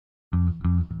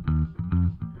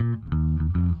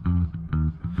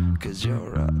'cause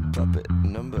you're a puppet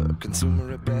number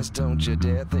consumer at best. Don't you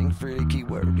dare think free,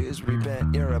 keyword is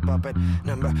repent. You're a puppet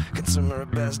number consumer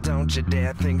at best. Don't you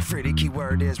dare think free,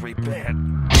 keyword is repent.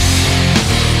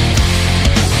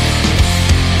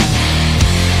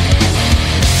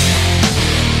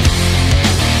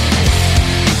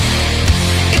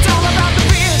 It's all about the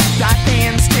fear that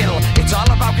stand still. It's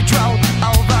all about control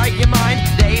over your mind.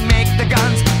 They make the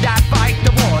guns that fight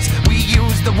the wars. We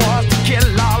use the wars to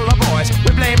kill all our boys.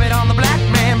 We blame it on the black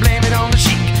man, blame it on the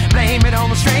sheik, blame it on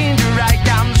the stranger right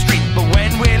down the street. But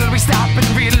when will we stop and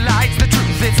realize the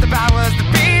truth? It's the powers that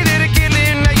be that are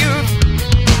killing our youth.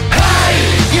 Hey,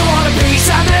 you want a piece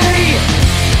of me?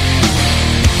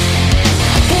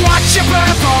 Watch your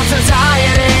burn for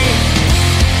society.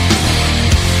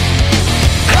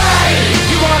 Hey,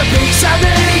 you want a piece of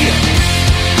me?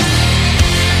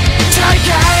 Take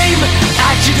aim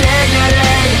at your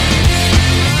dignity.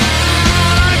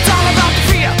 It's all about the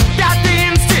fear that they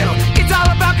instill. It's all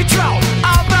about control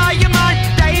over your mind.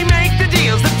 They make the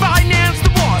deals that finance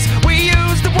the wars. We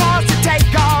use the wars to take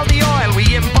all the oil. We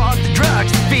import the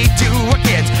drugs to feed to our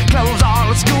kids. Close all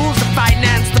the schools to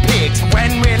finance the pigs.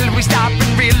 When will we stop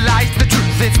and realize the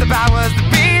truth? It's the powers that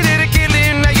be that are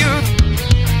killing our youth.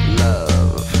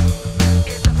 Love,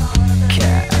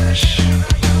 cash,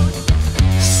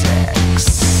 sex,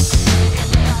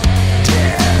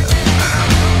 death.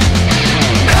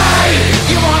 Hey,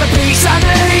 you want a piece of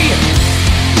me?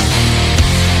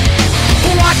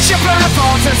 Watch your burn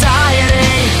for society.